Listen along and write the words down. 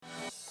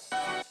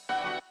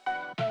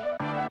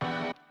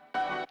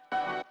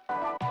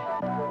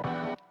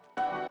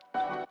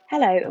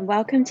Hello and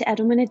welcome to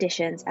Edelman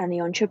Editions and the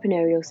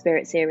Entrepreneurial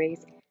Spirit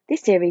series.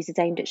 This series is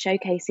aimed at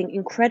showcasing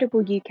incredible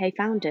UK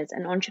founders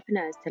and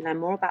entrepreneurs to learn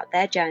more about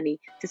their journey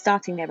to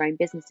starting their own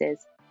businesses.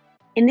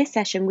 In this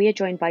session, we are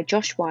joined by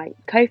Josh White,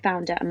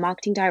 co-founder and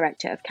marketing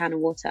director of Canna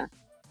Water.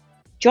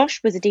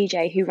 Josh was a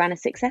DJ who ran a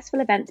successful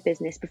events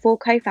business before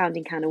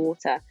co-founding Canna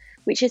Water,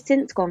 which has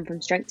since gone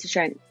from strength to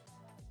strength.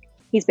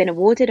 He's been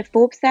awarded a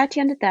Forbes 30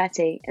 Under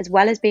 30, as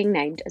well as being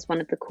named as one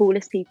of the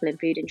coolest people in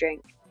food and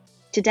drink.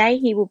 Today,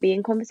 he will be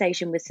in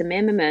conversation with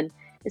Samir Mamun,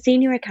 the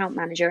Senior Account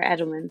Manager at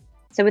Edelman.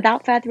 So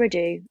without further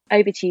ado,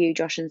 over to you,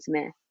 Josh and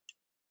Samir.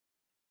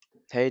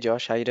 Hey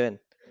Josh, how you doing?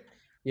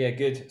 Yeah,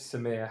 good,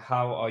 Samir.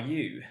 How are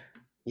you?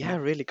 Yeah,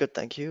 really good,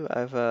 thank you.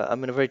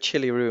 I'm in a very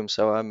chilly room,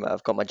 so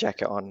I've got my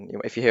jacket on.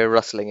 If you hear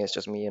rustling, it's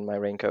just me in my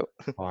raincoat.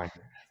 Fine,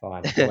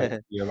 fine. Don't wait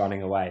till you're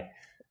running away.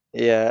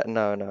 Yeah,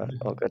 no,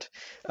 all good.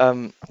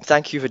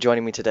 Thank you for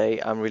joining me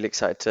today. I'm really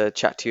excited to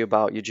chat to you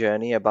about your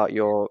journey, about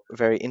your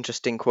very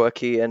interesting,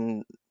 quirky,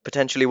 and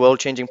potentially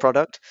world-changing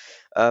product.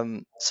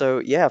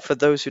 So yeah, for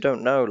those who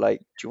don't know, do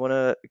you want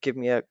to give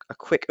me a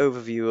quick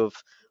overview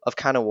of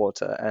Canna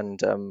Water and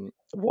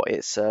what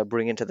it's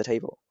bringing to the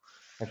table?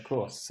 Of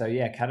course. So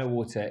yeah, Canna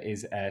Water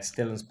is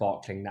still and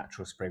sparkling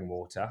natural spring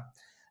water.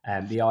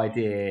 The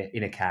idea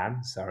in a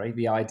can, sorry,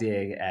 the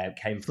idea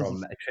came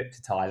from a trip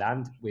to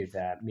Thailand with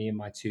me and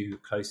my two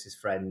closest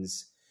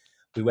friends.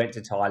 We went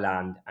to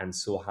Thailand and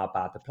saw how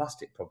bad the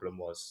plastic problem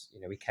was.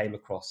 We came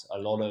across a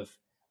lot of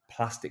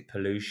plastic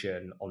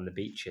pollution on the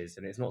beaches,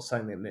 and it's not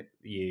something that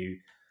you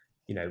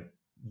know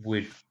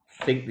would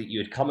think that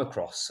you'd come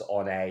across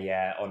on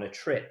a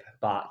trip,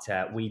 but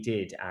we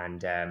did,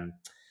 and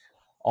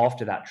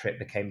after that trip,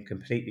 became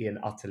completely and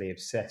utterly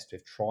obsessed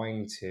with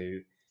trying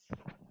to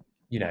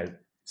you know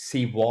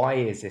see why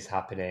is this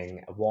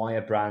happening, why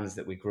are brands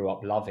that we grew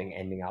up loving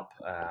ending up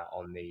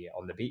on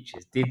the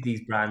beaches. Did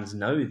these brands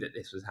know that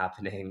this was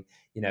happening?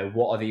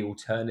 What are the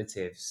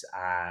alternatives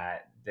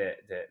that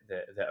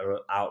are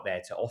out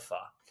there to offer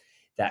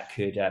that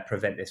could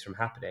prevent this from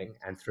happening?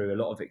 And through a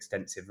lot of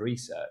extensive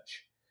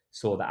research,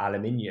 saw that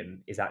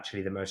aluminium is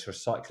actually the most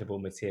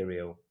recyclable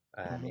material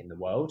Mhm. in the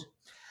world,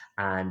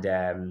 and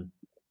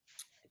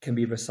can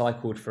be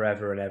recycled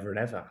forever and ever and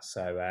ever.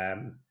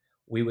 So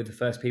we were the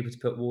first people to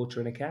put water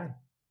in a can.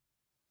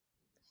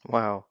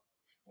 Wow.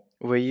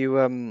 Were you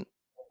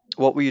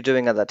what were you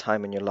doing at that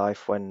time in your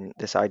life when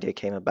this idea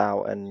came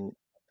about? And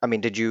I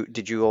mean, did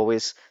you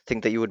always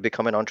think that you would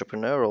become an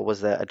entrepreneur, or was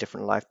there a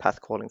different life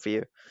path calling for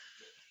you?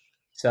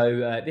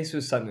 So this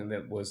was something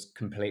that was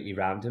completely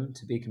random,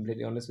 to be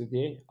completely honest with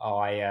you.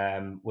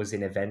 I was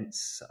in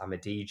events. I'm a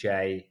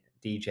DJ.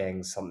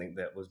 DJing something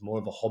that was more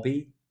of a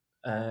hobby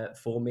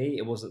for me.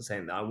 It wasn't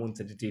something that I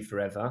wanted to do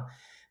forever,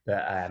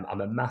 but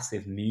I'm a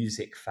massive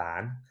music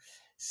fan.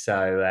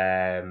 So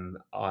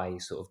I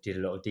sort of did a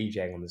lot of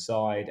DJing on the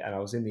side, and I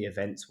was in the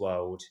events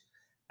world,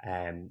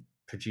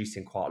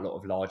 producing quite a lot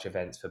of large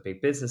events for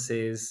big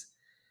businesses.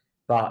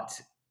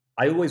 But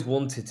I always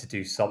wanted to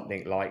do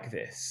something like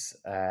this.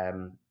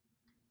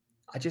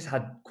 I just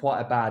had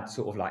quite a bad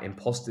sort of like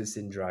imposter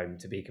syndrome,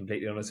 to be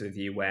completely honest with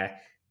you, where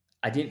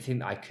I didn't think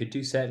that I could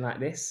do something like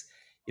this.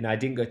 I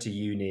didn't go to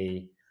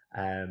uni.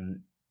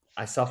 Um,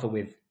 I suffer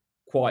with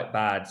quite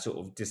bad sort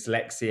of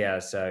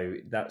dyslexia, so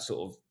that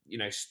sort of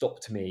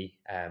stopped me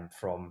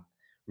from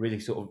really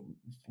sort of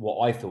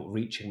what I thought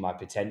reaching my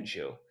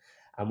potential.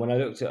 And when I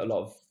looked at a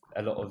lot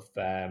of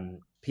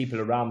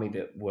people around me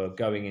that were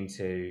going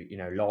into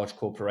large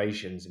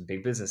corporations and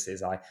big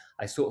businesses,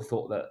 I sort of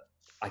thought that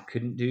I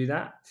couldn't do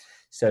that.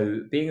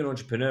 So being an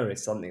entrepreneur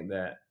is something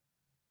that,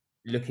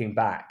 looking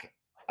back,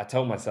 I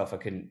told myself I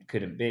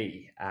couldn't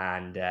be,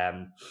 and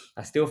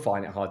I still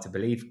find it hard to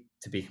believe,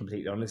 to be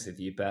completely honest with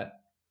you. But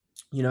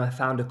I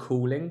found a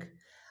calling,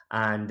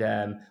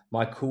 and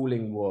my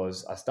calling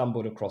was I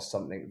stumbled across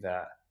something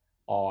that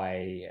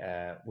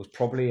I was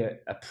probably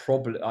a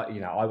problem.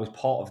 I was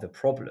part of the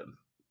problem.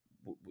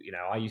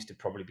 I used to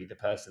probably be the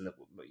person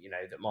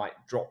that might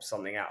drop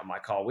something out of my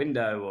car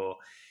window, or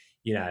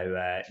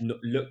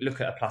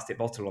look at a plastic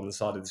bottle on the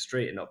side of the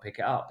street and not pick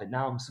it up. But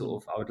now I'm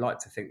sort of, I would like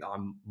to think that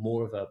I'm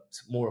more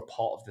a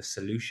part of the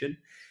solution,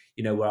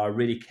 where I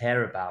really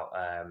care about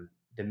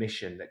the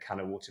mission that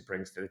Canna Water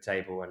brings to the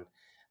table, and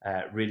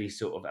really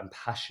sort of am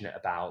passionate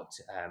about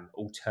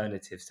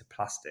alternatives to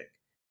plastic.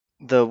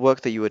 The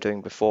work that you were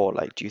doing before,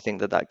 do you think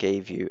that that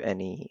gave you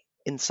any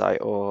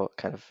insight or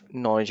kind of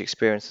knowledge,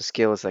 experience, or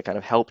skills that kind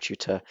of helped you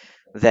to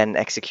then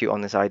execute on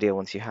this idea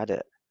once you had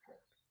it?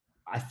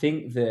 I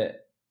think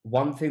that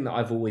one thing that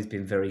I've always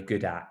been very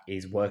good at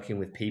is working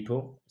with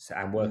people,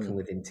 and Mm, working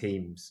within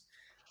teams.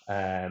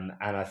 And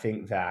I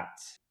think that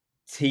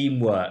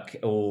teamwork,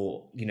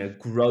 or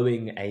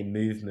growing a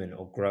movement,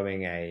 or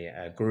growing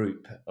a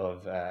group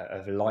of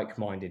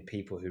like-minded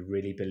people who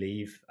really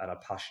believe and are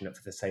passionate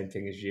for the same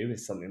thing as you,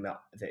 is something that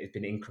has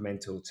been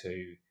incremental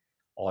to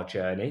our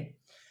journey.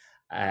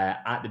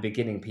 At the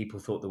beginning, people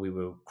thought that we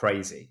were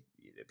crazy.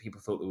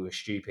 People thought that we were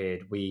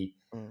stupid. We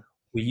mm,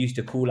 we used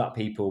to call up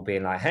people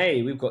being like,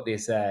 "Hey, we've got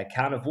this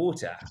can of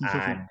water,"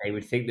 and they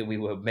would think that we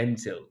were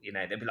mental.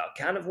 They'd be like,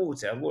 "Can of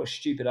water? What a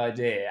stupid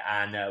idea!"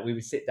 And we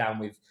would sit down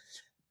with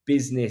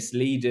business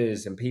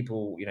leaders and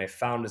people,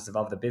 founders of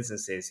other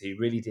businesses who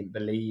really didn't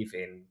believe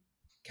in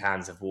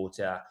cans of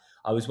water.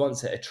 I was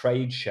once at a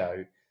trade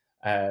show.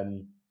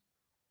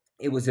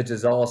 It was a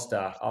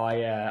disaster.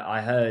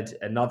 I heard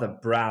another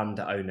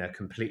brand owner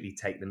completely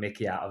take the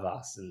mickey out of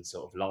us and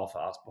sort of laugh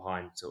at us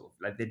behind, sort of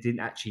like they didn't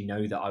actually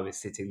know that I was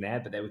sitting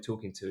there, but they were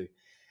talking to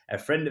a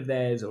friend of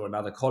theirs or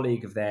another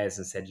colleague of theirs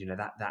and said,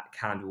 that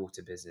canned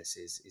water business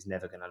is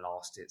never going to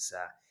last. It's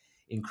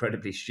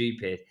incredibly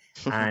stupid.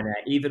 And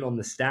even on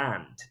the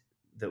stand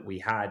that we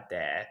had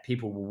there,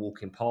 people were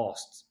walking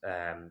past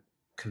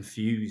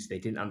confused. They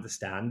didn't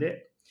understand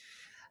it.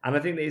 And I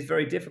think that it's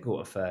very difficult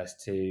at first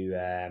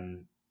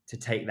to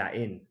take that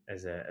in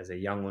as a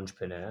young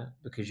entrepreneur,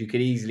 because you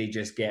could easily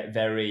just get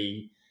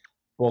very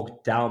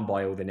bogged down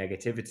by all the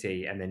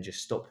negativity and then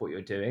just stop what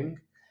you're doing.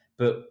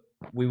 But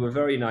we were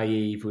very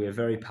naive. We were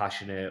very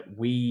passionate.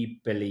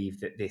 We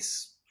believed that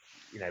this,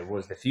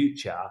 was the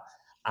future.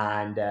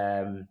 And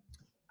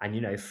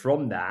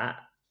from that,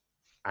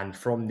 and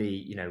from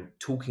the,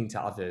 talking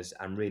to others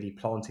and really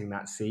planting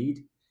that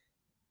seed,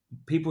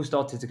 people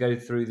started to go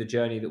through the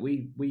journey that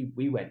we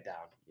went down,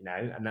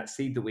 and that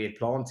seed that we had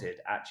planted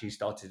actually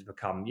started to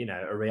become,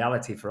 a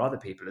reality for other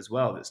people as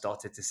well, that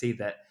started to see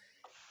that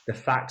the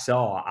facts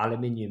are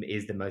aluminium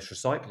is the most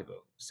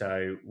recyclable.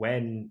 So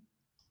when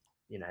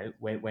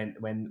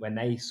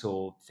they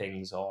saw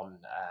things on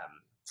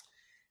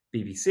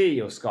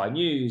BBC or Sky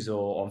News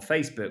or on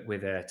Facebook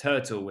with a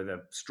turtle with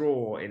a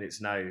straw in its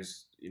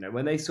nose,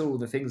 when they saw all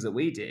the things that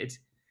we did,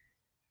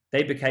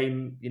 they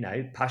became,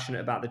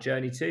 passionate about the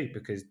journey too,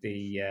 because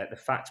the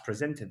facts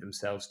presented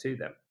themselves to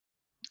them.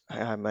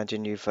 I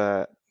imagine you've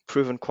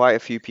proven quite a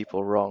few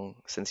people wrong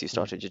since you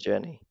started your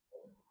journey.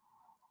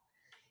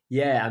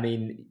 Yeah, I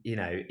mean,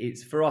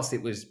 it's for us.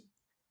 It was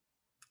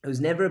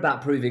never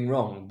about proving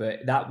wrong,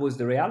 but that was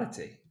the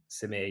reality,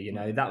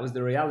 Samir. That was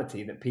the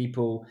reality, that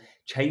people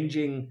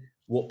changing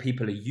what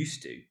people are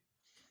used to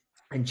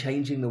and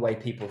changing the way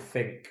people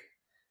think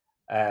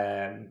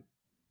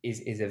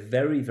is a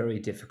very, very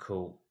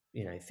difficult,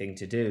 thing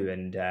to do.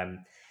 And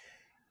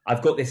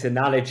I've got this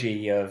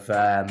analogy of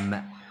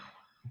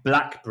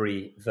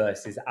BlackBerry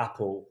versus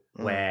Apple,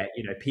 where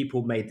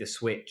people made the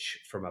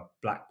switch from a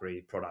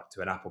BlackBerry product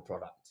to an Apple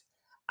product,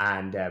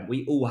 and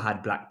we all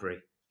had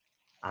BlackBerry,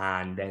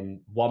 and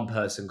then one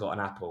person got an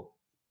Apple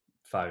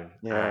phone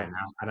and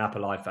an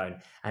Apple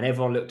iPhone, and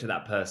everyone looked at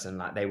that person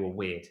like they were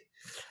weird,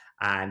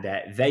 and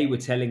they were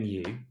telling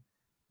you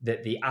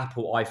that the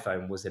Apple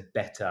iPhone was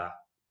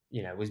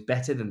was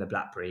better than the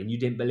BlackBerry, and you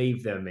didn't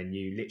believe them, and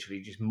you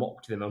literally just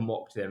mocked them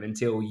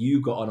until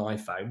you got an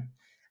iPhone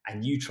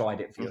and you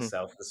tried it for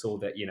yourself and saw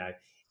that,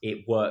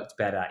 it worked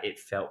better, it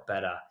felt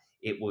better,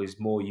 it was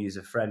more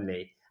user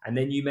friendly, and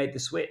then you made the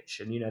switch.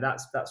 And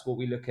that's what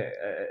we look at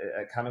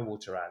Can of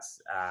Water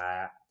as.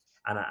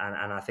 And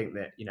I think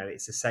that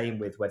it's the same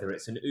with whether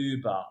it's an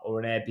Uber or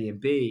an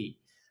Airbnb.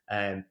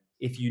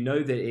 If you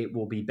know that it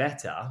will be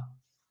better,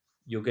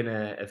 you're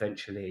gonna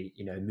eventually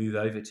move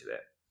over to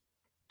it.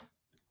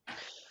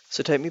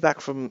 So take me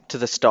back to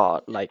the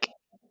start. Like,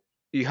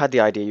 you had the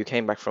idea, you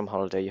came back from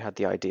holiday, you had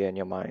the idea in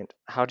your mind.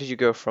 How did you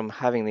go from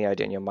having the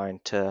idea in your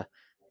mind to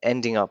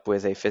ending up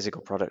with a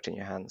physical product in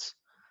your hands?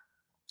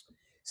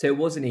 So it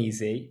wasn't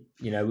easy.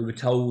 We were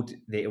told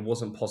that it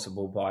wasn't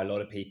possible by a lot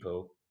of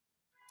people.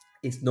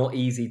 It's not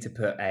easy to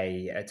put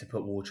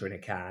water in a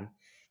can.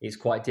 It's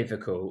quite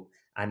difficult,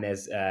 and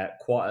there's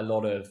quite a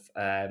lot of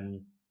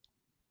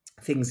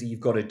things that you've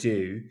got to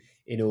do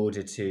in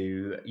order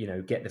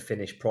to get the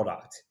finished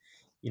product.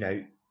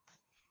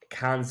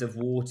 Cans of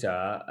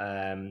water,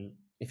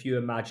 if you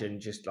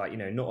imagine just like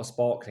not a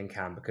sparkling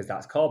can, because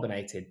that's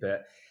carbonated,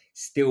 but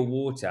still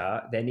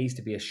water, there needs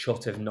to be a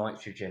shot of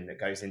nitrogen that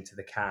goes into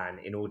the can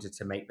in order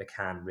to make the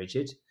can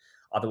rigid.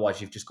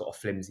 Otherwise, you've just got a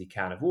flimsy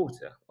can of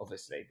water,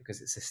 obviously,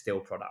 because it's a still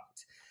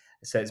product.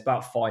 So it's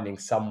about finding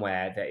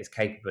somewhere that is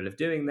capable of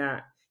doing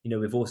that.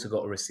 We've also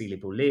got a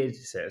resealable lid,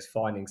 so it's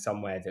finding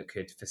somewhere that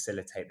could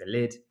facilitate the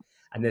lid.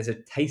 And there's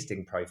a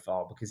tasting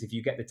profile, because if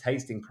you get the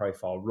tasting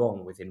profile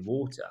wrong within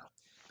water,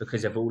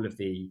 because of all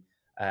the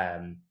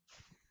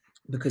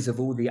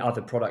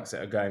other products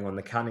that are going on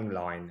the canning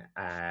line,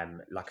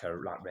 like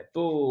Red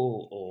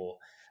Bull or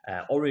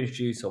orange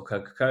juice or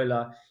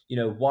Coca-Cola,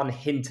 one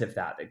hint of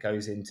that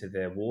goes into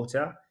the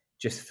water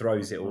just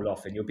throws it all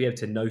off, and you'll be able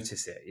to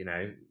notice it.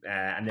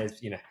 And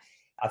there's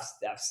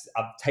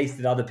I've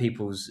tasted other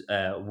people's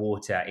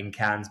water in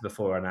cans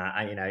before, and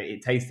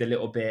it tastes a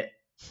little bit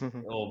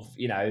of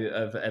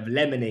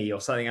lemony or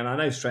something, and I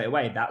know straight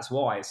away that's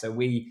why. So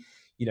we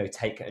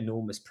take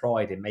enormous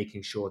pride in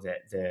making sure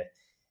that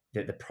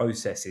the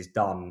process is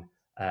done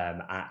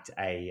at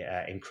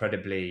a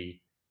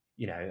incredibly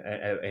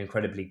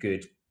incredibly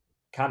good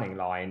canning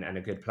line and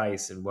a good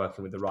place, and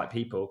working with the right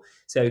people.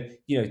 So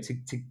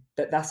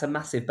that's a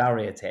massive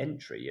barrier to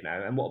entry,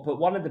 but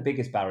one of the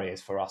biggest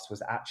barriers for us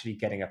was actually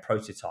getting a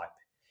prototype,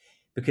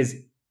 because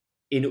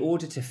in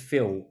order to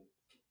fill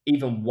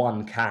even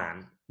one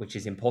can, which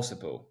is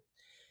impossible,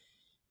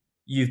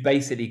 you've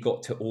basically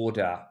got to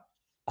order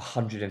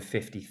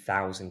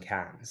 150,000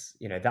 cans.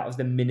 That was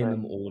the Right.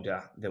 minimum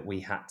order that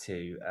we had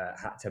to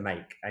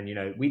make,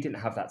 and we didn't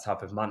have that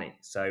type of money.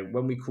 So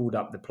when we called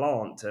up the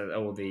plant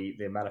or the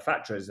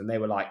manufacturers, and they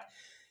were like,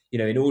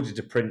 in order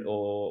to print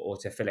or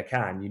to fill a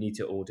can, you need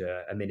to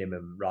order a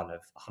minimum run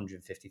of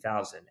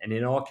 150,000. And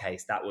in our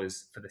case, that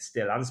was for the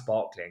still and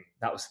sparkling,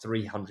 that was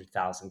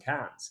 300,000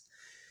 cans.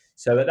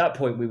 So at that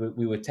point,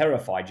 we were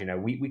terrified.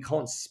 We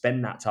can't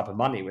spend that type of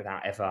money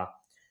without ever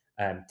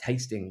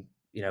tasting,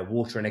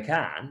 water in a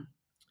can.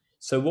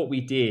 So what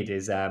we did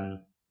is our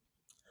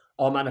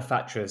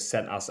manufacturers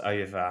sent us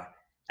over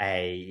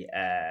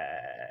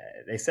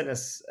they sent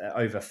us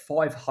over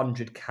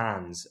 500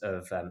 cans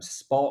of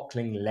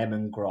sparkling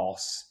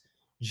lemongrass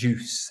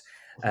juice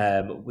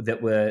that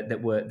were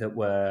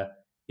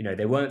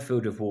they weren't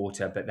filled with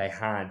water, but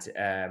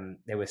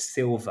they were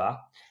silver,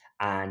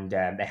 and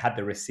they had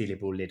the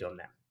resealable lid on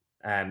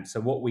them. So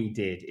what we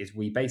did is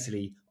we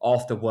basically,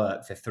 after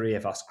work, the three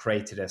of us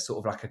created a sort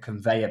of like a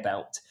conveyor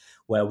belt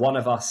where one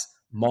of us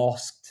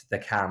masked the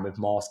can with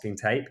masking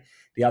tape,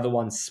 the other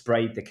one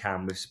sprayed the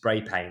can with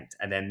spray paint,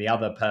 and then the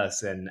other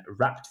person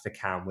wrapped the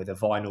can with a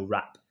vinyl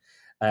wrap.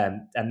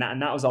 And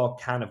that was our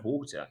can of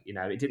water.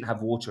 It didn't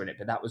have water in it,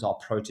 but that was our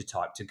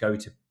prototype to go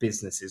to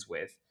businesses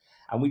with.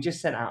 And we just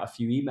sent out a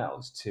few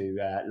emails to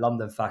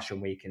London Fashion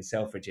Week and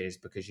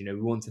Selfridges because, we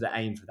wanted to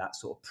aim for that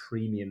sort of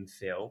premium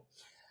feel.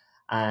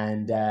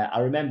 And I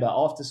remember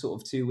after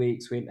sort of 2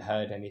 weeks, we hadn't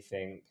heard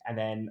anything. And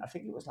then I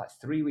think it was like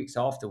 3 weeks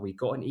after, we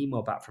got an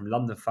email back from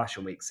London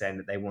Fashion Week saying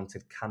that they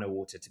wanted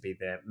CannaWater to be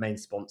the main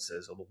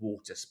sponsors or the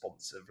water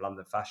sponsor of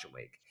London Fashion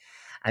Week.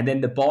 And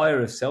then the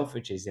buyer of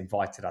Selfridges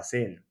invited us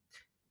in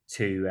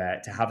to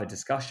have a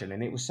discussion.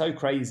 And it was so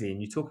crazy.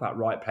 And you talk about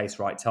right place,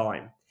 right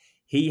time.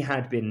 He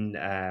had been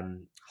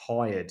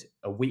hired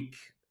a week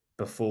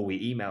before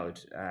we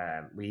emailed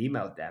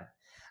them.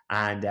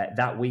 And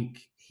that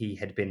week, he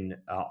had been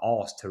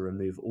asked to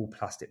remove all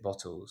plastic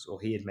bottles, or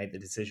he had made the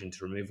decision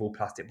to remove all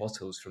plastic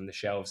bottles from the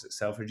shelves at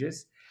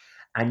Selfridges.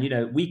 And,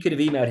 we could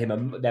have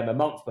emailed them a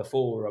month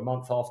before or a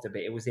month after,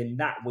 but it was in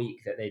that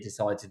week that they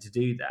decided to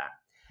do that.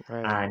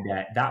 Right. And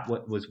that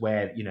was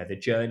where, the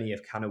journey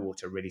of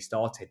CannaWater really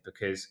started,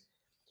 because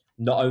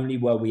not only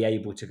were we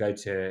able to go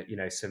to,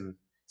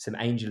 some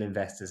angel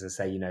investors and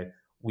say,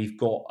 we've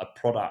got a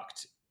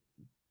product.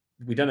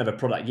 We don't have a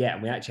product yet,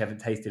 and we actually haven't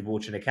tasted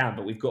water in a can,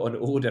 but we've got an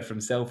order from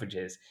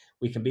Selfridges.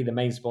 We can be the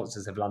main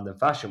sponsors of London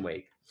Fashion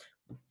Week.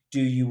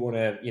 Do you want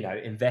to,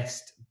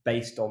 invest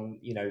based on,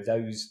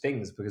 those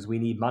things? Because we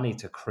need money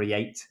to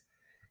create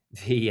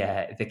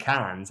the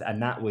cans,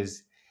 and that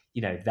was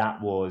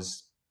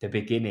the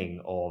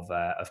beginning of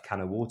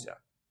CannaWater.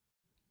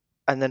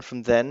 And then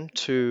from then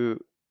to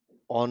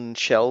on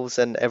shelves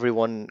and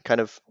everyone kind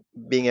of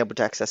being able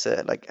to access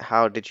it, like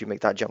how did you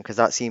make that jump? Because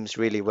that seems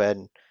really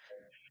when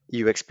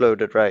you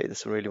exploded, right?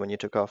 This is really when you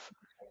took off.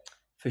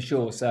 For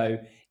sure. So,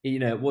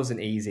 it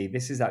wasn't easy.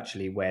 This is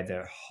actually where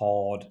the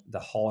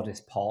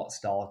hardest part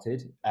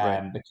started,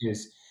 Right.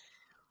 because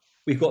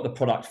we've got the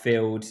product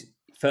filled.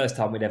 First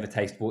time we'd ever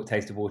tasted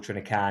water in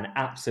a can.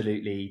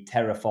 Absolutely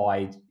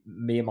terrified.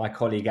 Me and my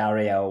colleague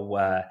Ariel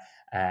were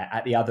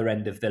at the other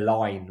end of the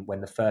line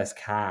when the first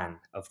can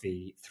of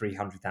the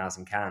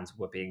 300,000 cans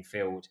were being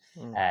filled.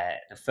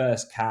 The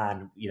first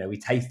can, we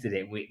tasted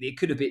it. It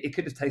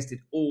could have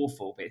tasted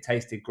awful, but it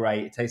tasted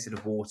great. It tasted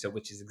of water,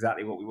 which is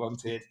exactly what we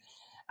wanted.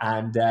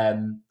 And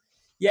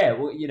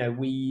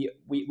we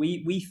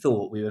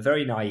thought, we were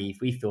very naive.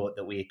 We thought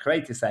that we had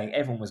created something,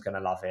 everyone was going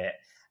to love it.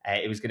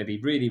 It was going to be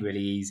really, really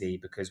easy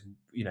because,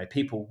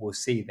 people will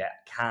see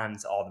that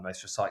cans are the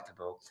most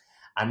recyclable.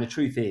 And the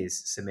truth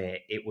is, Samir,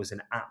 it was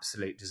an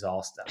absolute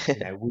disaster.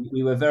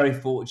 We were very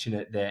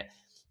fortunate that,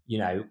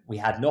 we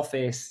had an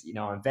office,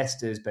 our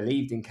investors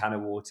believed in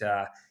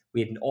CannaWater.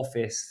 We had an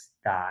office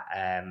that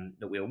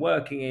we were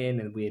working in,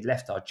 and we had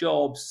left our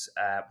jobs.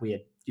 We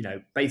had,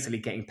 basically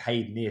getting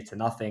paid near to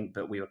nothing,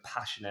 but we were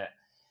passionate.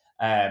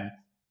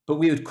 But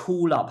we would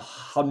call up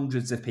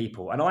hundreds of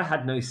people, and I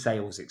had no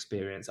sales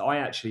experience. I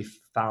actually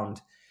found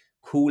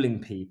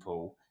calling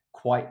people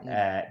quite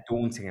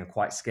daunting and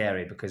quite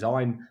scary, because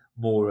I'm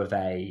more of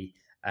I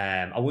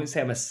wouldn't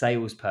say I'm a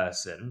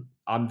salesperson.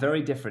 I'm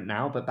very different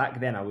now, but back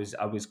then it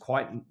was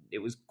quite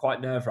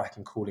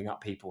nerve-wracking calling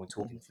up people and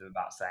talking to them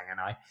about something, and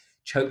I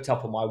choked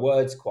up on my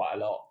words quite a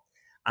lot.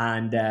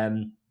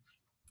 And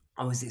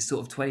I was this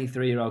sort of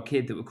 23-year-old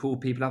kid that would call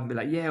people up and be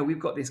like, "Yeah, we've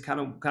got this kind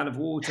of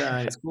water,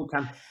 and it's called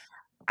can."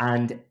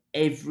 And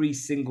every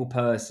single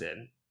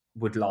person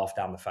would laugh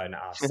down the phone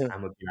at us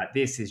and would be like,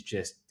 this is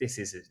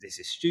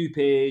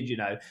stupid.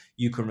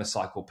 You can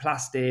recycle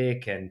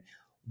plastic, and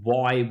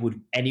why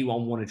would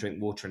anyone want to drink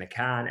water in a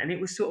can? And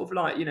it was sort of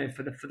like,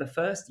 for the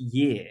first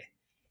year,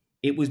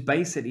 it was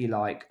basically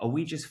like, are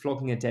we just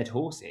flogging a dead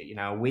horse here?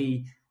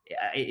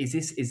 Is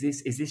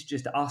this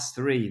just us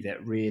three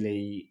that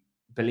really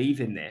believe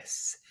in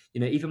this?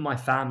 Even my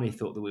family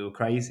thought that we were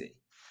crazy.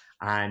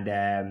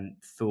 and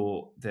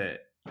thought that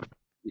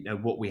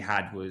what we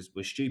had was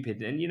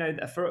stupid.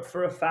 And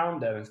for a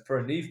founder, for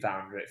a new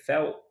founder, it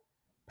felt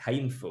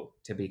painful,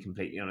 to be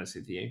completely honest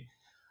with you.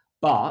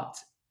 But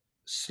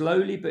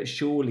slowly but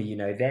surely,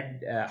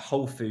 then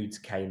Whole Foods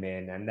came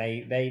in, and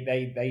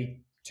they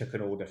took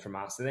an order from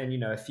us, and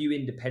then a few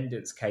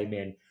independents came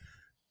in.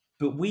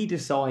 But we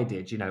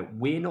decided,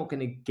 we're not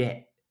going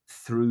to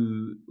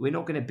we're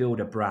not going to build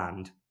a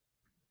brand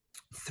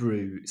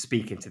through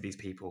speaking to these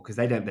people, because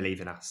they don't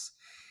believe in us.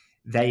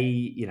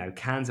 They,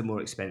 cans are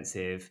more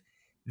expensive.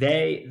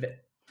 They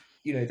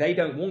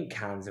don't want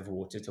cans of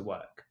water to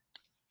work,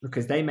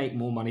 because they make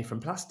more money from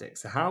plastic.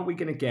 So how are we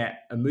going to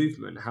get a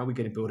movement? How are we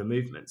going to build a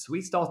movement? So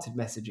we started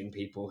messaging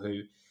people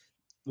who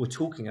were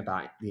talking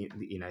about the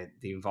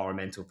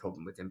environmental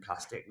problem within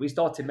plastic. We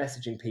started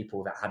messaging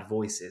people that had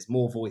voices,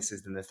 more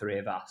voices than the three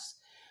of us.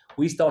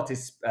 We started,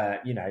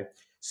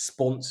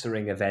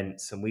 sponsoring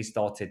events, and we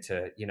started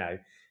to,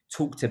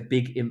 talk to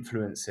big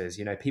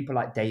influencers, people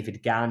like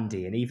David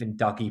Gandy and even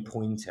Dougie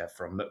Pointer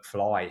from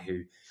McFly,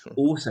 who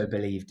also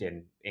believed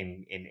in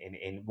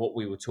what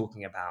we were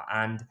talking about.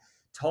 And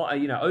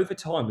over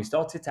time, we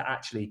started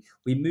to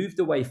we moved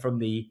away from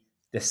the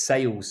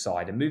sales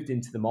side and moved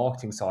into the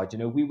marketing side.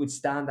 We would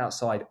stand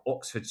outside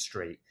Oxford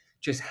Street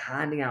just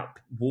handing out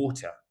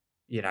water,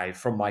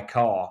 from my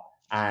car,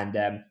 and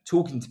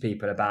talking to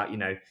people about,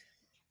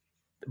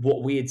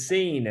 what we had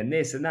seen and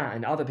this and that.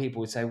 And other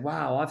people would say,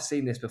 wow, I've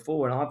seen this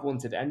before and I've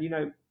wanted it.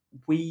 And,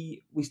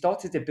 we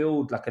started to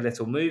build like a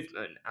little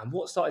movement. And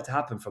what started to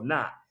happen from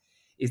that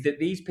is that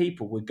these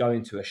people would go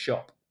into a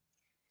shop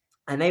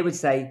and they would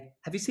say,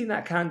 have you seen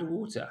that canned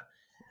water?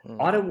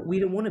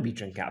 We don't want to be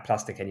drinking out of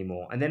plastic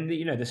anymore. And then,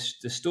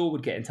 the store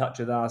would get in touch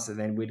with us, and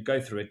then we'd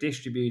go through a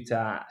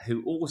distributor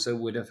who also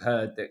would have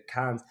heard that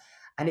cans.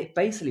 And it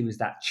basically was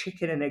that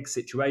chicken and egg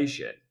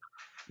situation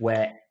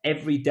where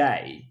every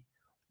day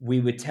we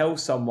would tell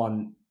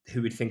someone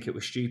who would think it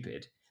was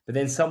stupid, but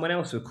then someone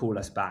else would call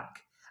us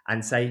back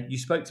and say, you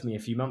spoke to me a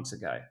few months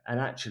ago, and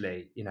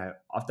actually,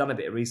 I've done a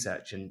bit of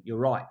research, and you're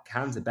right,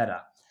 cans are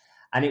better.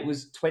 And it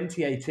was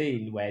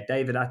 2018 where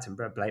David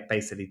Attenborough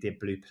basically did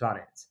Blue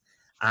Planet.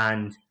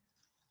 And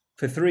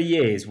for 3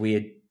 years, we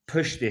had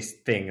pushed this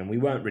thing and we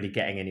weren't really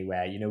getting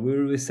anywhere.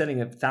 We were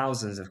selling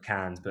thousands of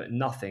cans, but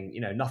nothing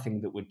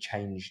that would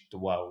change the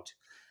world.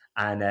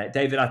 And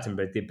David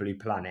Attenborough did Blue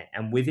Planet.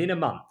 And within a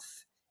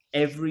month,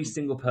 every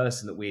single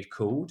person that we had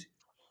called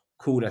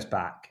us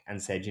back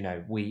and said,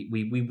 we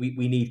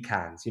need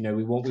cans.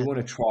 We want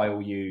to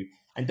trial you.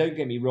 And don't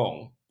get me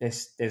wrong,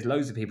 there's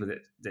loads of people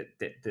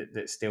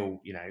that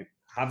still,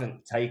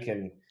 haven't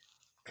taken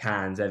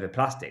cans over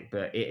plastic,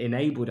 but it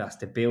enabled us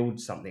to build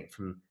something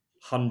from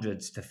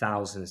hundreds to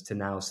thousands to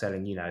now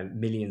selling,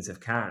 millions of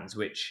cans,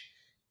 which,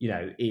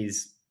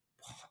 is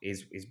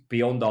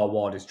beyond our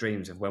wildest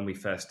dreams of when we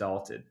first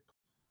started.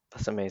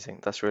 That's amazing.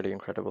 That's really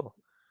incredible.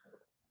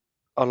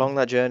 Along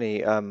that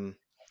journey,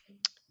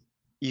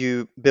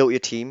 you built your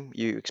team,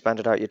 you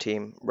expanded out your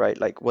team, right?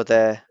 Like, were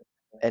there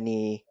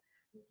any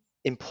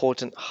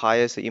important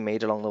hires that you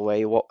made along the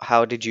way? What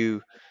did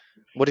you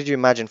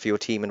imagine for your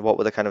team, and what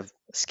were the kind of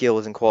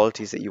skills and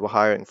qualities that you were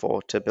hiring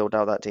for to build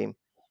out that team?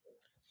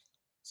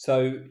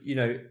 So,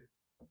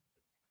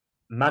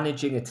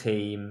 managing a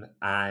team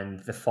and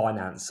the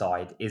finance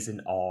side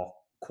isn't our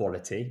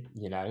quality,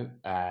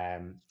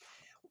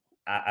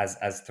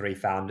 as three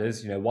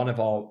founders. One of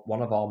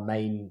our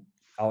main,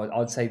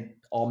 I'd say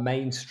our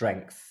main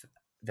strength,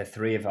 the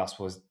three of us,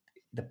 was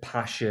the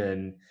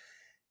passion,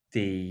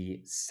 the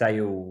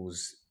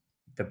sales,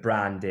 the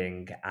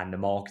branding, and the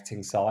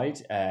marketing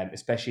side,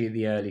 especially in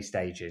the early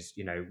stages.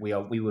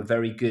 We were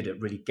very good at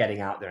really getting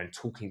out there and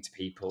talking to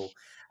people,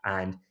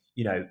 and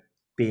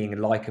being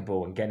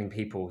likable and getting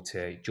people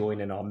to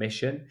join in our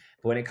mission.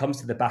 But when it comes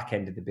to the back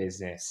end of the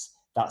business,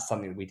 that's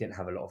something we didn't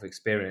have a lot of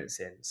experience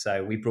in.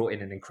 So we brought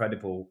in an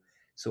incredible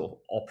sort of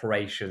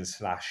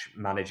operations /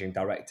 managing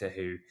director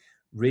who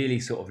really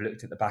sort of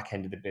looked at the back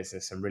end of the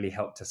business and really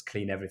helped us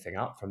clean everything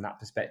up from that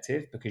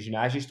perspective. Because,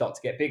 as you start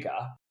to get bigger,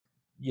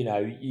 you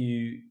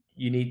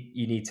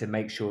need to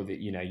make sure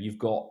that, you've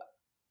got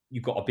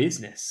a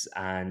business,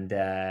 and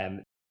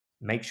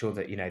make sure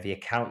that, the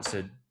accounts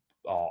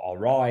are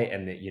right,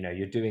 and that,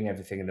 you're doing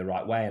everything in the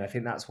right way. And I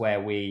think that's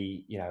where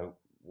we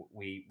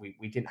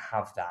didn't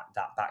have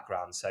that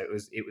background. So it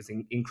was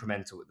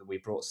incremental that we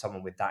brought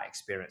someone with that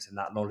experience and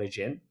that knowledge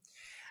in.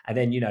 And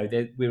then,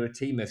 we're a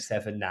team of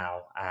 7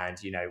 now, and,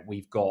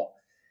 we've got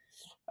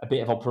a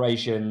bit of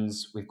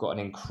operations. We've got an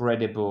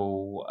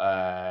incredible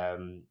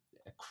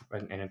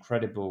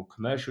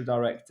commercial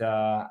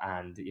director,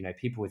 and,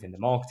 people within the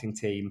marketing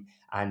team.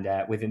 And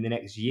within the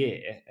next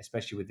year,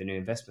 especially with the new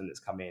investment that's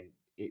come in,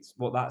 it's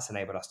what that's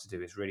enabled us to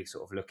do is really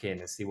sort of look in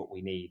and see what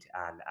we need,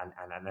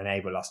 and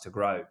enable us to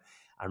grow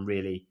and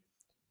really,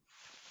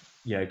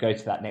 go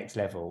to that next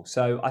level.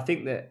 So I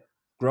think that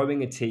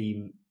growing a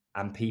team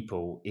and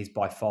people is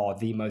by far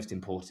the most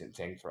important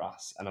thing for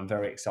us. And I'm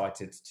very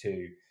excited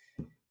to,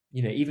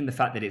 even the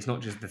fact that it's not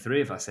just the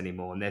three of us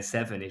anymore and there's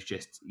 7 is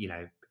just,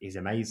 is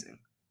amazing.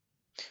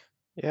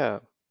 Yeah.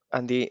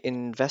 And the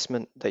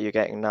investment that you're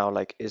getting now,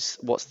 like,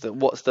 what's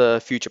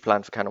the future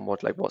plan for Cannon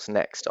Water? Like, what's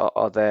next?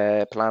 Are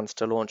there plans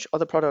to launch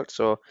other products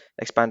or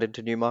expand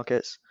into new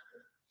markets?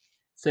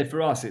 So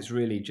for us, it's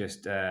really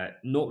just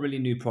not really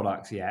new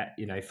products yet.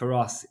 For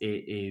us,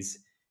 it is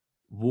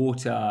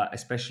water,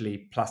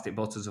 especially plastic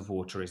bottles of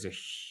water, is a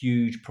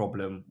huge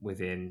problem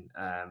within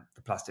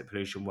the plastic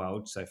pollution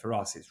world. So for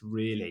us, it's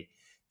really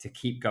to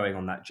keep going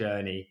on that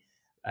journey.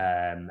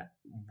 Um,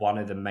 One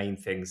of the main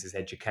things is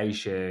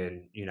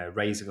education,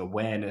 raising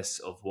awareness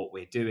of what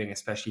we're doing,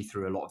 especially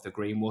through a lot of the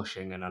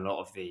greenwashing and a lot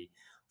of the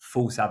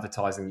false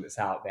advertising that's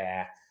out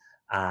there.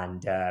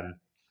 And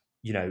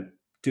you know,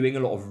 doing a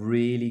lot of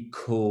really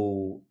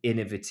cool,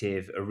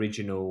 innovative,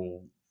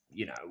 original,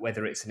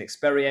 whether it's an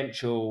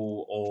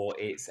experiential or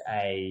it's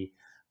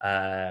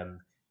um,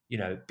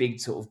 big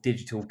sort of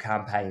digital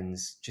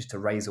campaigns just to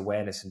raise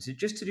awareness and to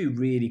do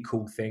really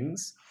cool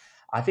things.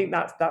 I think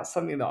that's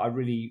something that I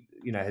really,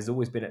 has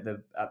always been at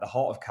the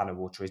heart of Cannon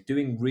Water, is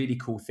doing really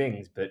cool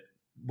things, but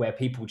where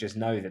people just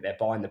know that they're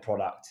buying the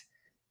product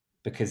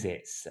because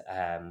it's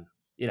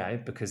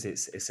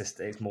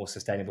more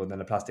sustainable than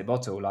a plastic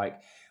bottle.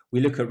 Like, we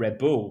look at Red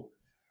Bull.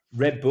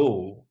 Red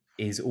Bull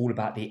is all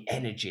about the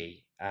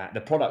energy. The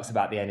product's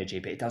about the energy,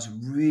 but it does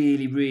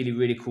really, really,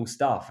 really cool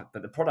stuff.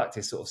 But the product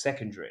is sort of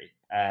secondary.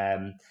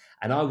 And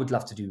I would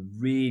love to do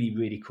really,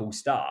 really cool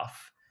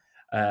stuff.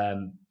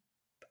 Um,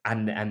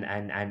 and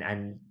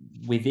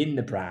within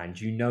the brand,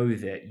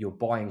 that you're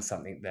buying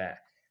something that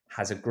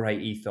has a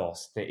great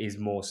ethos, that is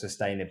more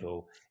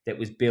sustainable, that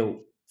was built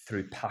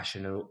through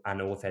passion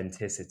and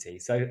authenticity.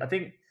 So I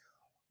think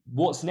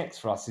what's next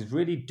for us is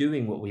really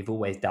doing what we've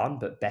always done,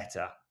 but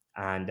better.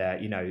 And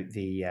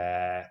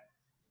the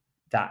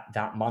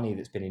that money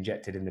that's been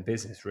injected in the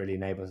business really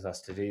enables us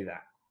to do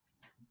that.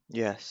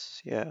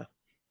 Yes, yeah.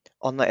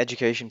 On the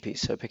education piece,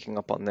 so picking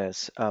up on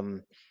this,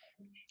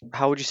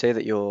 how would you say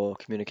that your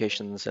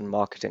communications and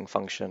marketing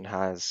function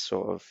has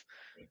sort of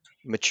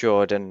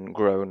matured and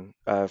grown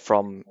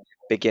from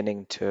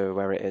beginning to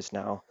where it is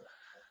now?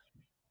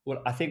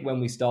 Well, I think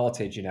when we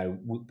started,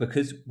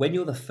 because when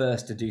you're the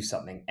first to do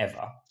something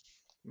ever,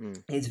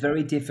 Mm, it's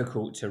very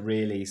difficult to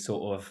really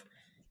sort of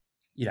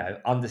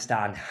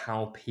understand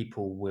how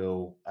people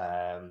will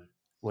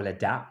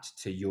adapt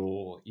to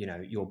your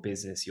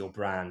business, your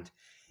brand.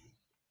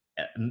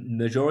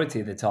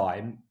 Majority of the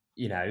time,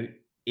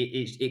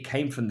 it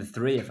came from the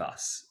three of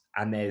us,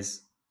 and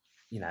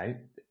you know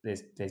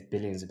there's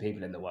billions of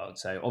people in the world,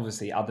 so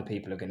obviously other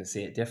people are going to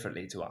see it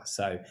differently to us.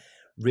 So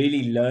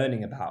really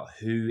learning about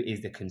who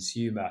is the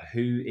consumer,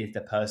 who is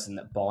the person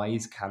that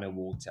buys Cannon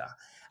Water,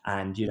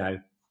 and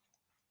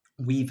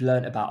we've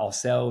learned about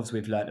ourselves,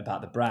 we've learned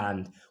about the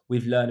brand,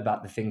 we've learned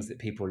about the things that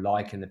people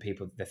like and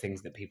the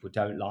things that people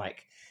don't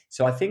like.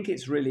 So I think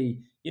it's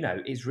really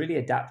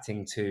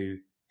adapting to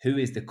who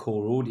is the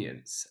core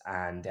audience,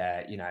 and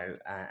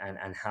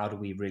and how do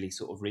we really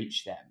sort of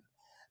reach them,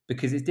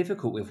 because it's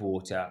difficult with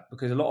water,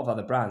 because a lot of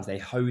other brands, they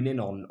hone in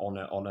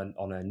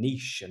on a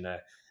niche and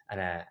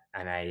a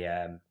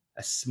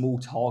small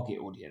target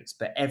audience,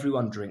 but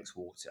everyone drinks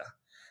water.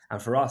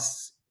 And for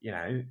us,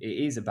 it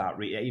is about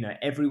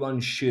everyone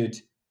should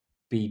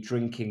be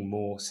drinking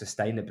more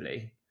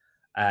sustainably,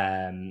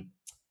 um,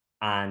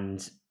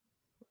 and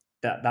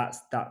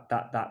that's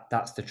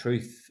the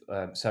truth.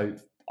 So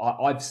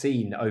I've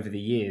seen over the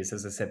years,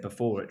 as I said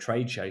before, at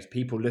trade shows,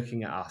 people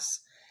looking at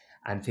us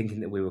and thinking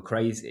that we were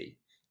crazy,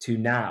 to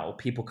now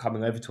people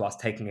coming over to us,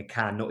 taking a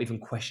can, not even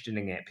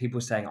questioning it. People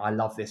saying, "I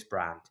love this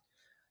brand.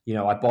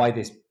 I buy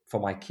this for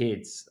my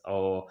kids,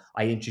 or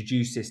I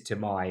introduce this to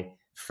my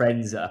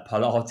friends at a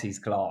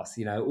Pilates class."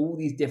 All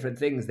these different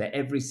things that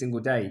every single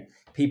day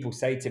people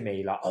say to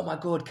me, like, "Oh my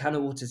God,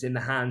 Cannon Water's in the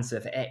hands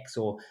of X,"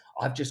 or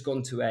 "I've just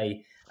gone to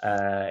a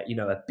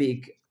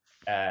big,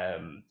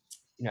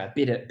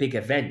 big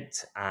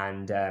event,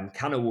 and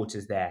Cannon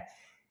Water's there."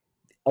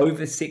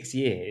 Over 6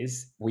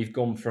 years, we've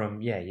gone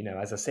from,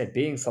 as I said,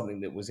 being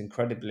something that was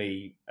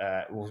incredibly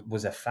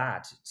was a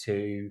fad,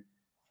 to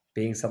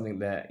being something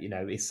that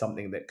is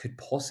something that could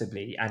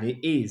possibly, and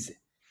it is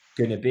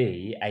going to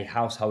be, a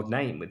household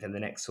name within the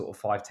next sort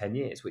of 5-10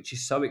 years, which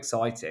is so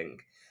exciting.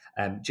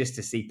 Just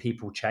to see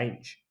people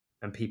change,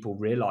 and people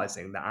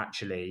realizing that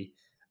actually,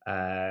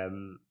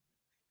 um,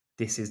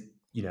 this is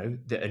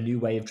a new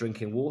way of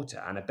drinking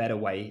water, and a better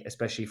way,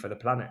 especially for the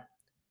planet.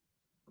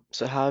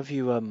 So how have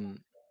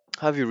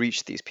you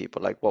reached these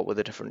people? Like, what were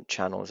the different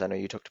channels? I know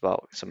you talked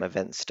about some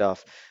event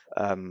stuff.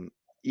 Um,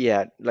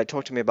 yeah, like,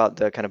 talk to me about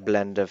the kind of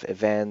blend of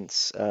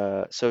events,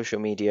 social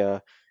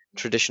media,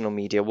 traditional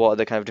media. What are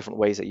the kind of different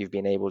ways that you've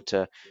been able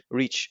to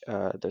reach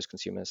those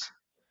consumers?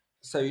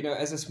 So,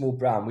 as a small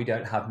brand, we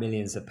don't have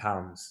millions of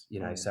pounds,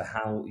 Mm, so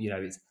how,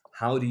 it's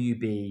how do you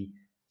be,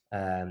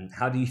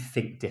 how do you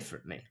think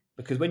differently?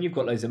 Because when you've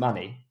got loads of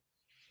money,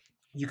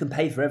 you can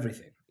pay for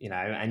everything,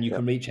 and you yeah.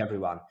 can reach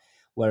everyone.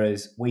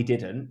 Whereas we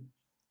didn't.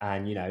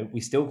 And,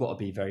 we still got to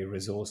be very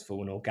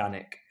resourceful and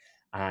organic.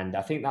 And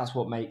I think that's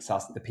what makes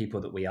us the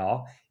people that we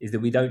are, is that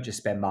we don't just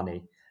spend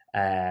money.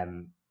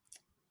 Um,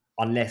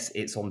 unless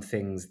it's on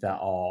things that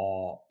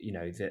are,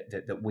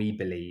 that we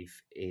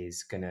believe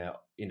is going to,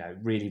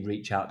 really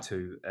reach out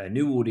to a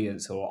new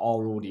audience or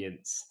our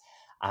audience.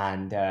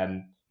 And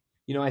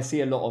I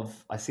see a lot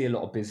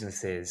of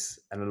businesses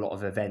and a lot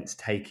of events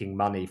taking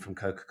money from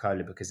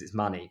Coca-Cola because it's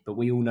money, but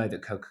we all know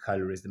that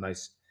Coca-Cola is the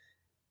most,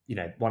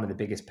 one of the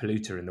biggest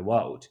polluter in the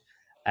world.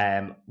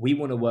 We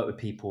want to work with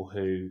people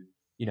who,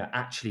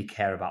 actually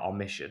care about our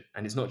mission,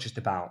 and it's not just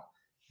about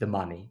the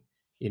money.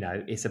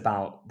 It's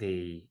about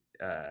the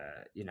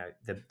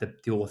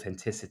the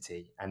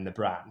authenticity and the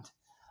brand.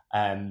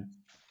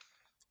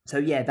 So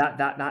yeah,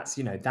 that's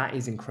that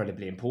is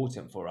incredibly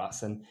important for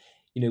us. And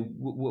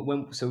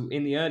when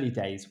in the early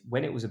days,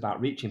 when it was about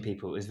reaching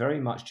people, it was very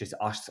much just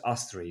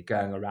us three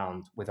going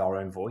around with our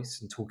own voice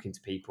and talking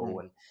to people,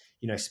 Mm.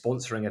 and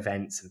sponsoring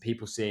events and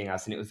people seeing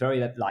us. And it was very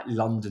like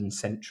London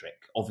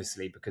centric,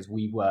 obviously, because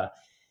we were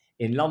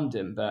in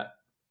London. But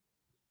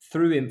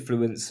through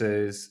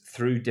influencers,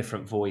 through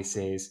different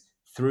voices,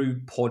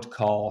 through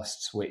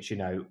podcasts, which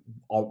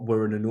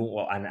were an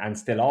enormous and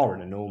still are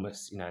an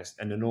enormous,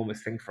 an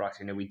enormous thing for us.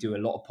 We do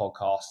a lot of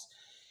podcasts.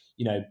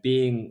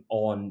 Being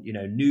on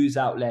news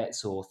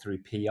outlets or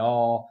through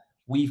PR,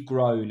 we've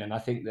grown. And I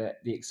think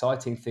that the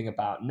exciting thing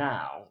about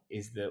now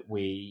is that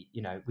we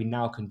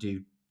now can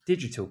do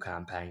digital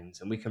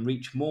campaigns and we can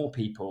reach more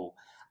people.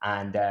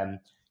 And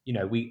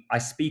I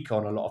speak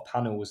on a lot of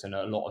panels and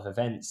a lot of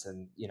events,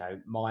 and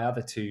my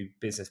other two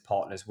business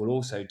partners will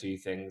also do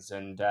things.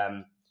 And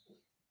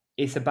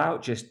it's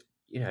about just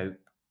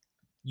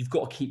you've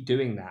got to keep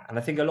doing that. And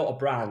I think a lot of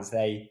brands,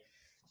 they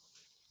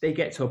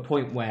get to a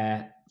point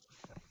where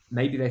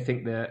maybe they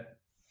think that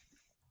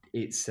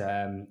it's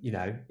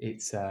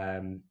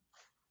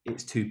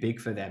it's too big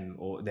for them,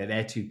 or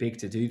they're too big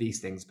to do these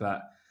things.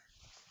 But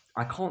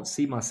I can't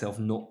see myself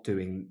not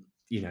doing,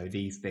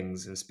 these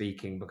things and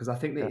speaking, because I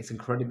think that Yeah. it's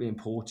incredibly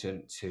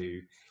important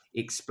to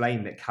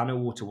explain that Canno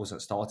Water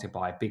wasn't started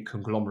by a big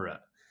conglomerate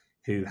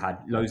who had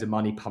loads of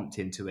money pumped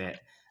into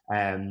it.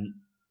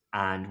 Um,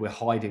 and we're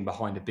hiding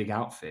behind a big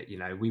outfit.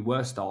 We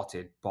were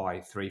started by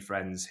three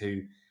friends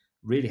who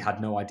really had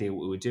no idea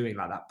what we were doing,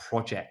 like that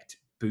project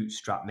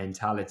bootstrap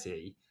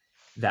mentality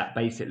that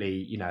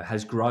basically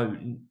has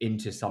grown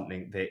into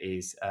something that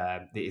is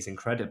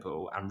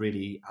incredible and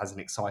really has an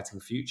exciting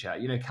future.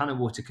 Cannon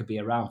Water could be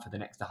around for the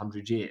next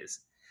 100 years.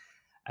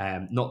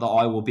 Not that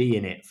I will be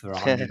in it for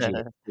 100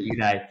 years,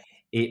 but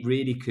it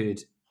really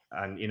could.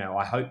 And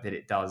I hope that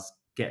it does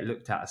get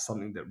looked at as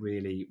something that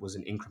really was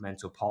an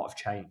incremental part of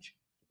change.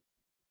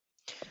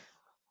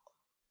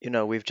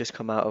 We've just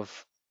come out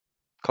of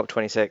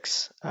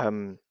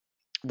COP26.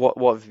 What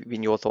have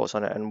been your thoughts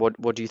on it, and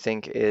what do you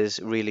think is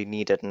really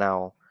needed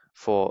now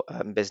for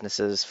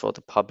businesses, for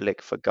the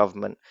public, for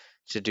government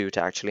to do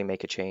to actually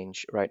make a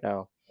change right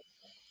now?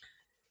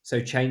 So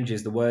change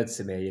is the word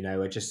to me.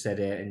 I just said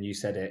it and you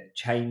said it.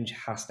 Change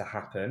has to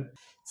happen.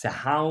 So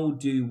how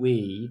do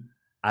we,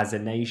 as a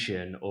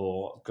nation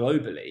or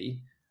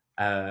globally,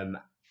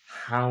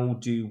 how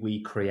do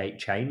we create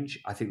change?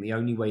 I think the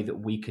only way that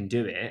we can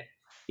do it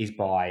is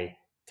by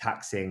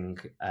taxing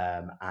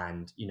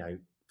and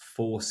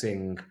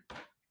forcing.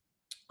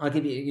 I'll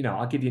give you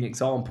an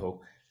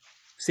example.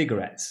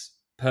 Cigarettes,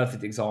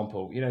 perfect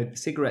example.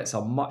 Cigarettes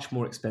are much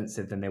more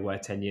expensive than they were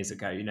 10 years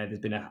ago. There's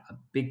been a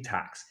big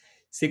tax.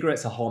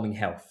 Cigarettes are harming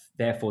health.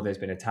 Therefore, there's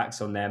been a tax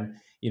on them.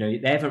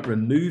 They haven't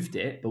removed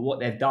it, but what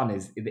they've done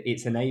is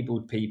it's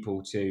enabled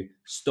people to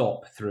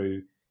stop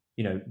through,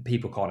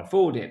 people can't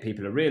afford it.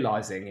 People are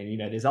realizing, and,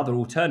 there's other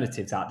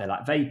alternatives out there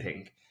like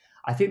vaping.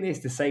 I think it's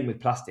the same with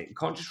plastic. You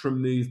can't just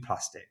remove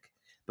plastic,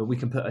 but we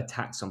can put a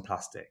tax on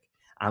plastic,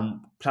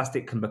 and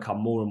plastic can become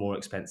more and more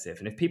expensive.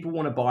 And if people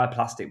want to buy a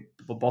plastic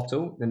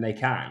bottle, then they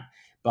can.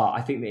 But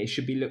I think that it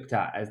should be looked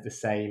at as the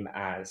same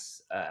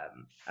as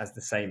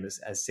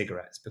as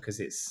cigarettes, because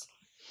it's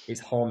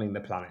harming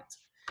the planet.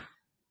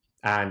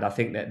 And I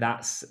think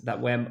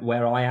that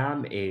where I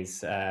am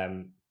is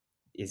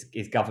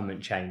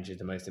government change is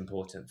the most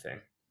important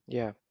thing.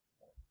 Yeah.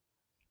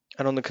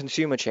 And on the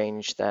consumer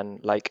change,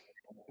 then, like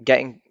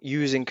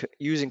using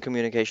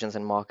communications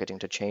and marketing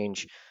to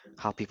change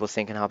how people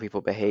think and how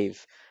people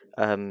behave.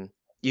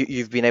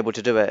 You've been able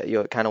to do it.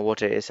 Your Can of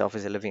Water itself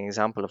is a living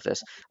example of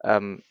this.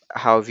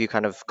 How have you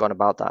kind of gone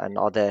about that? And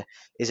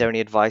is there any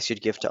advice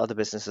you'd give to other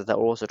businesses that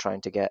are also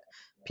trying to get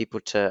people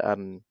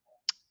to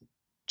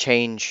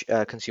change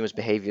consumers'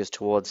 behaviors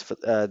towards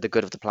the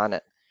good of the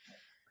planet?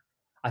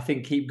 I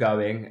think keep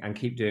going and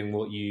keep doing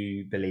what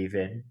you believe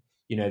in.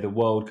 The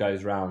world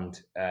goes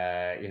round.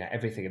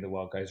 Everything in the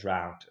world goes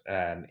round.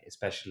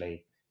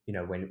 Especially,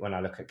 when I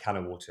look at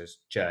Cannon Water's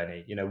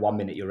journey. 1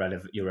 minute you're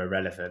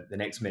irrelevant. The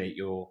next minute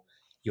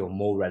you're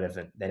more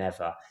relevant than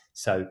ever.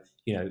 So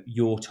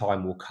your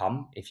time will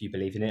come if you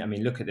believe in it. I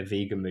mean, look at the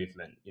vegan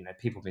movement.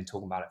 People have been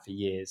talking about it for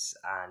years,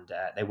 and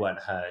they weren't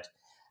heard.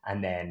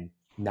 And then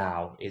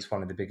now it's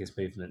one of the biggest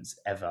movements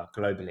ever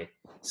globally.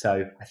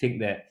 So I think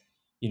that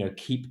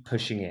keep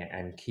pushing it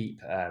and keep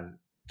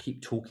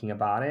talking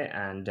about it,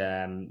 and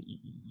and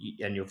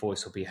your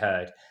voice will be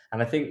heard.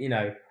 And I think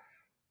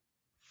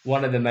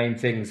One of the main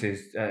things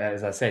is,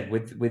 as I said,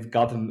 with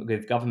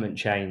government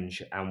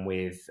change and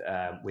with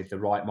the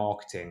right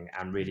marketing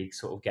and really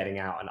sort of getting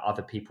out and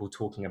other people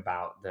talking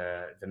about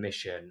the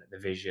mission, the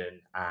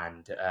vision,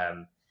 and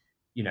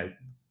you know,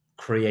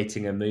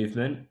 creating a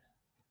movement.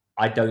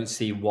 I don't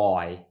see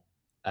why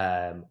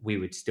we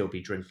would still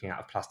be drinking out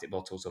of plastic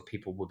bottles, or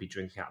people would be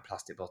drinking out of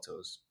plastic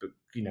bottles. But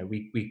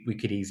we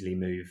could easily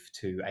move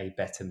to a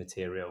better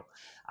material,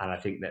 and I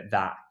think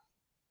that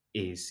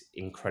is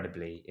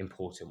incredibly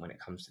important when it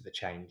comes to the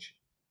change.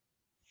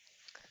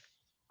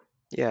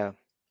 Yeah.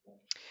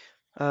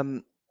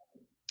 Um,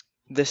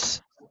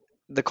 this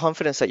the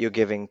confidence that you're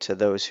giving to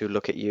those who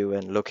look at you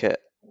and look at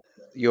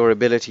your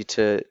ability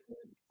to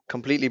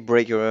completely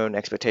break your own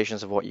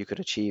expectations of what you could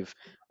achieve.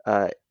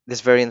 This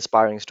very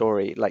inspiring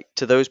story, like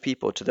to those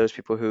people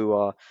who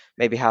are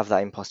maybe have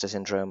that imposter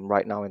syndrome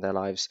right now in their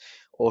lives,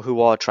 or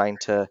who are trying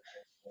to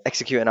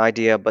execute an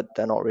idea but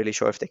they're not really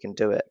sure if they can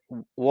do it.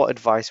 What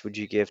advice would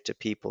you give to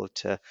people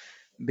to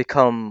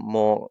become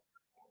more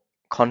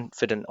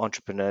confident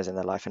entrepreneurs in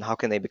their life, and how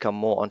can they become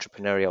more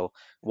entrepreneurial,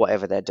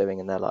 whatever they're doing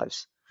in their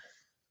lives?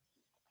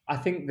 I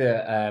think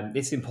that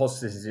this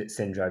imposter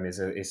syndrome is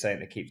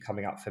something that keeps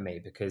coming up for me,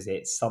 because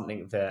it's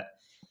something that,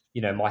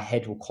 my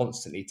head will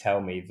constantly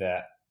tell me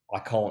that I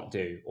can't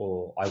do,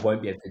 or I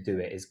won't be able to do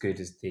it as good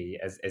as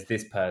as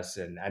this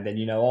person. And then,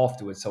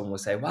 afterwards someone will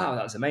say, wow,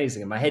 that's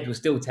amazing. And my head will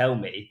still tell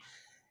me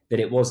that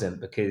it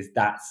wasn't, because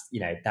that's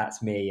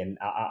me. And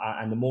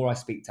the more I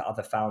speak to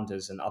other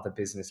founders and other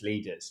business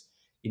leaders,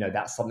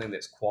 that's something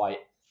that's quite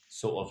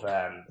sort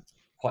of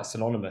quite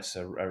synonymous,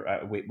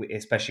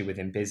 especially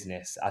within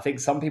business. I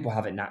think some people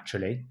have it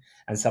naturally,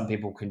 and some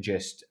people can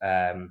just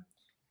don't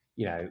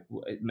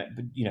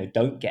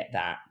get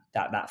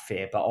that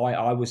fear. But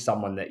I was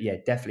someone that, yeah,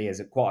 definitely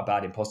has quite a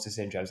bad imposter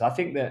syndrome. So I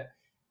think that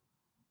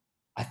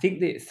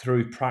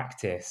through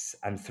practice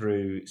and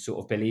through sort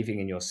of believing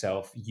in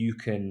yourself, you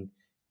can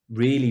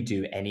really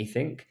do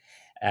anything.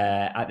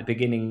 At the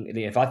beginning,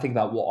 if I think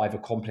about what I've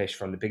accomplished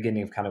from the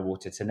beginning of Can of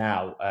Water to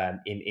now,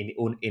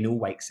 in all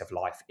wakes of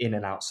life, in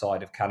and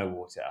outside of Can of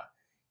Water,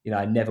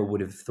 I never would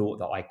have thought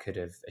that I could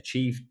have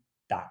achieved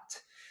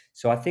that.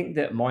 So I think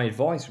that my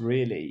advice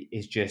really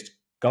is just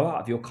go out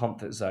of your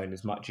comfort zone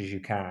as much as you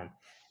can,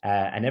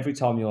 and every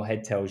time your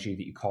head tells you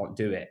that you can't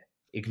do it,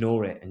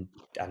 ignore it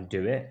and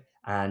do it.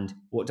 And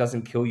what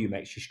doesn't kill you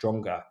makes you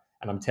stronger.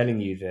 And I'm telling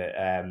you that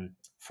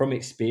from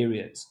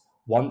experience,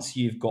 once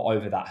you've got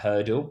over that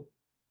hurdle,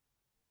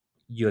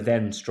 you're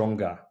then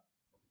stronger.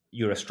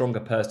 You're a stronger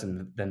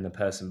person than the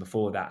person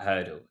before that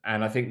hurdle.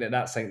 And I think that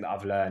that's something that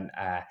I've learned,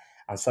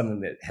 and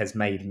something that has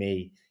made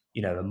me,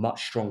 a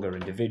much stronger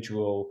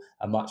individual,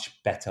 a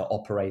much better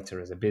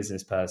operator as a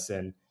business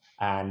person,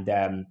 and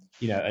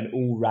an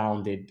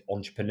all-rounded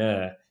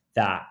entrepreneur.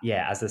 That,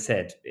 yeah, as I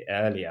said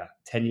earlier,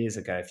 10 years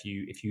ago, if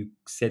you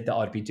said that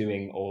I'd be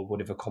doing or would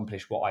have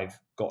accomplished what I've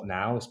got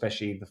now,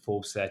 especially the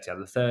Forbes 30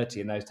 under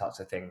 30 and those types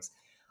of things,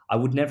 I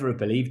would never have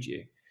believed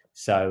you.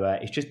 So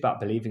it's just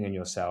about believing in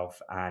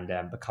yourself and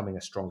becoming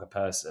a stronger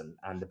person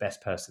and the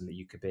best person that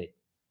you could be.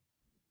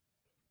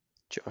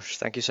 Josh,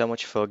 thank you so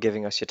much for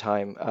giving us your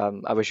time.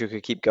 I wish we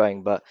could keep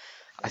going, but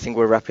I think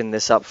we're wrapping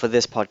this up for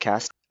this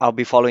podcast. I'll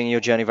be following your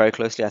journey very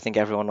closely. I think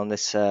everyone on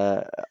this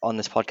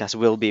podcast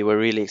will be. We're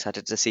really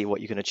excited to see what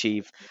you can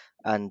achieve,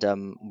 and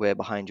we're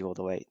behind you all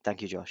the way.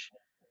 Thank you, Josh.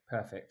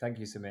 Perfect. Thank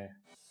you, Samir.